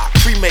 solidify,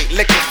 cremate,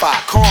 liquefy,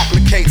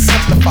 complicate,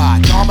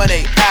 simplify,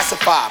 dominate,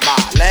 pacify. My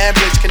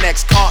language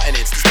connects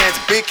continents. This man's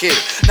a big kid,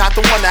 not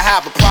the one to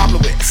have a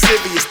problem with.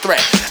 Serious threat,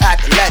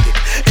 athletic,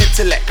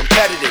 intellect,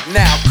 competitive.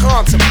 Now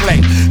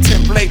contemplate,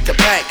 template the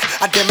bank.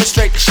 I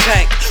demonstrate the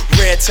shank.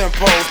 Red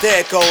tempos,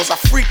 there it goes. I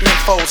freak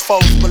nymphos,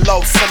 foes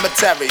below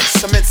cemeteries.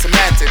 Cement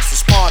semantics,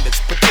 respondents,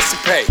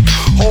 participate.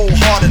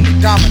 Wholeheartedly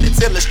dominance,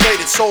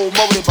 illustrated, soul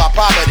molded by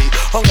poverty.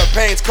 Hunger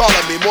pains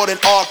calling me more than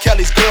R.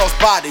 Kelly's girl's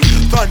body.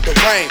 Thunder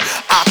rain,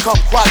 I come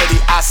quality.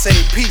 I say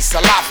peace,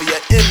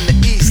 Alafia in the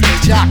east. They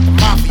jock the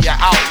mafia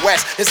out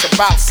west. It's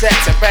about sex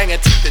and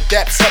banging to the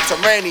depths.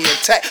 Subterranean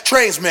tech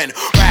tradesmen.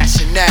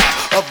 Rationale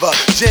of a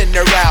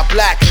general,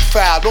 black and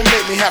foul. Don't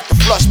make me have to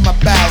flush my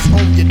bowels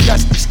on your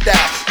dusty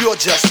style. You're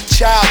just a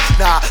child.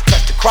 Nah,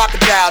 touch the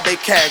crocodile. They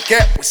can't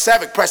get with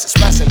Savic pressure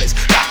specialists.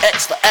 Got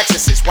X for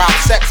exorcists, wild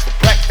sex for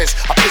breakfast.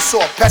 I piss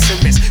off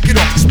pessimists. Get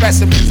off the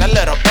specimens. I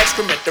let up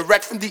excrement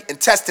direct from the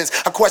intestines.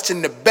 I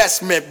question the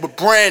best men with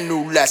brand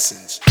new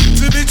lessons.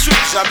 To be true,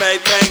 I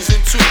made things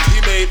in two.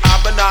 He made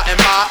Abana and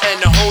Ma and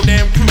the whole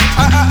damn crew.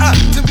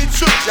 To be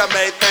true, I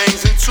made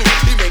things in two.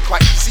 He made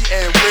quite easy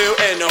and real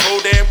and the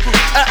whole damn crew.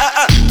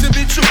 To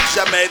be true,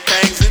 I made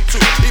things in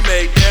two. He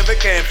made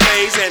Devik and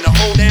FaZe and the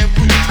whole damn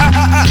crew.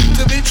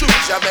 To be true,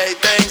 I made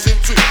things in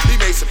two. He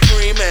made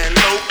Supreme and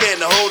Loke and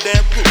the whole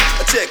damn crew.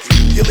 I check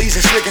it. Your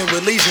lesions stricken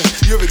with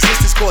lesions. Your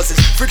existence causes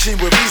friction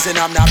with reason.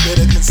 I'm not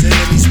bitter, consider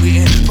me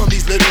sweetened. From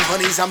these little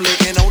honeys I'm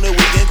licking on the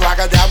weekend.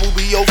 Crocodile will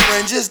be your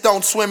friend. Just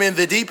don't swim in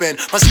the deep end.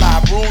 My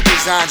slide rule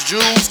designs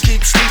Jews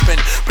keep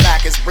sleeping.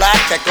 Black is black,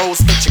 that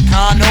goes for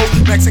Chicano.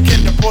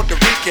 Mexican to Puerto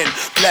Rican.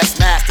 Blessed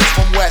masters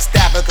from West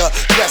Africa,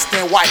 dressed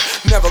in white.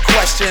 Never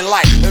question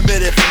light.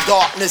 Emitted from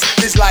darkness.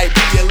 This light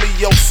be a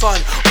Leo son.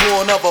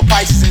 Born of a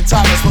Pisces and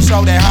Taurus. Will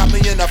show that hot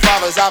me in the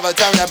fathers. I've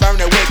returned to burn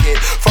the wicked.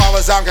 Far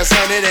as I'm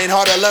concerned, it ain't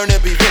hard to learn to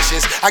be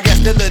vicious. I guess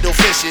the little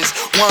fishes.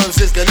 Worms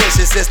is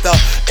delicious. It's the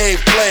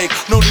 8th plague.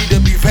 No need to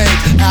be vague.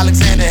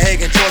 Alexander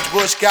Hagen, George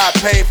Bush got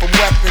paid from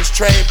weapons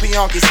trade.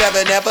 Pionki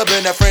 7 never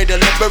been afraid to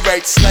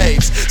liberate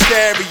slaves.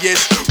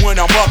 Scariest when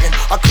I'm bugging.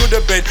 I could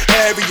have been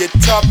Harriet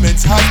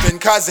Tubman's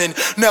husband, cousin.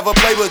 Never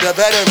played with a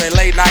veteran.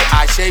 Late night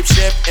I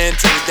shapeshift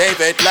into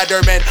David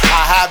Letterman.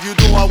 I have you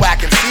doing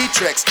whack MC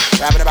tricks.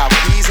 Rapping about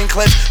keys and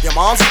clips. Your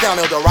mom's down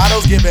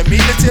Eldorado's giving me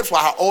the tips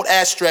while her old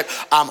ass strip.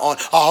 I'm on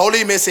a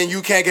holy mission.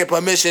 You can't get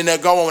permission to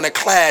go on a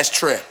class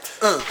trip.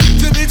 To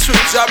be true,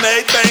 I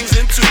made things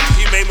in two.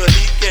 He made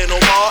Malik and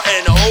Omar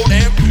and the whole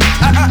damn crew.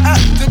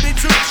 To be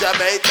true, I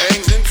made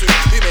things in two.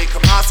 He made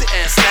Kamasi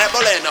and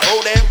Snapple and the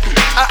whole damn crew.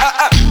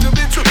 To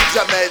be true,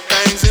 I made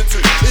things in two.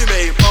 He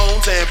made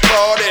Bones and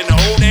Fraud and the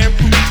whole damn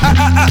crew.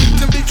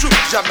 To be true,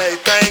 I made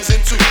things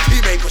in two.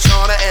 He made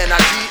Krishana and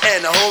IG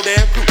and the whole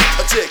damn crew.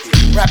 A ticket.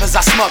 Rappers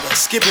I smother,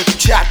 skipping through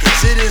chapters.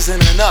 It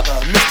isn't another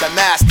Mr.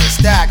 Master,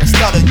 stagger,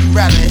 stutter. You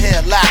rather hear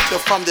laughter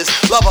from this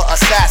lover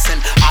assassin.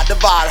 I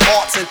divide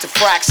hearts into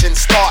fractions,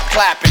 start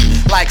clapping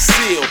like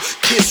Seal.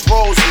 Kiss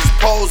roses,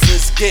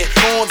 poses, get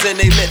thorns in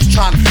their lips,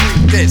 trying to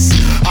freak this.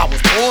 I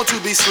was born to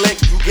be slick,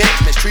 you get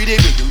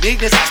mistreated with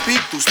uniqueness. I speak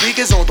through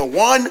speakers on the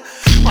one.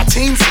 My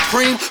team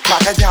supreme,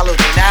 crocodile of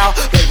the now.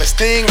 Flavor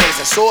sting,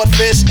 raising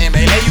swordfish, and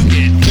melee you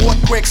get more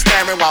quick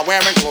staring while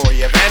wearing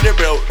Gloria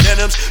Vanderbilt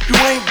denims. You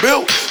ain't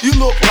built, you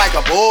look like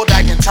a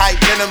bulldog in tight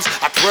denims.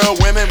 I thrill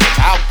women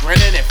without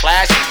grinning and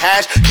flashing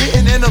cash.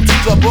 Getting in them to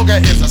the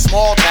booger is a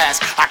small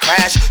task. I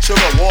crash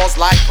sugar walls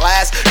like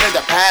glass. In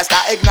the past,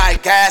 I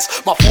ignite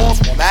gas. My phone's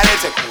formatted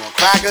to corn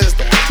crackers,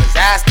 the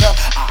disaster.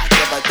 I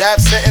give a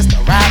death sentence to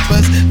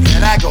rappers,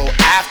 then I go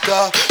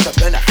after the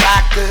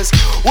benefactors.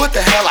 What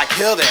the hell? I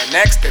kill their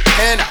next to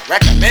 10. I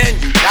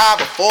recommend you die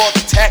before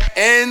the tech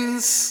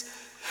ends.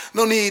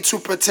 No need to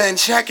pretend,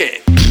 check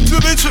it. To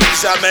be true,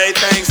 I made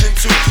things in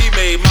two. He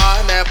made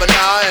mine and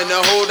Banana and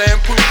the whole damn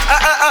crew.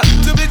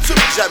 To be true,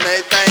 I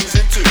made things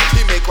in two.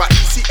 He made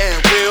Kwaisi and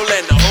Will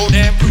and the whole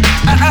damn crew.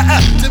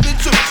 To be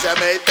true, I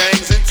made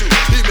things in two.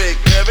 He made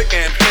Derek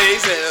and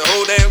Plays and the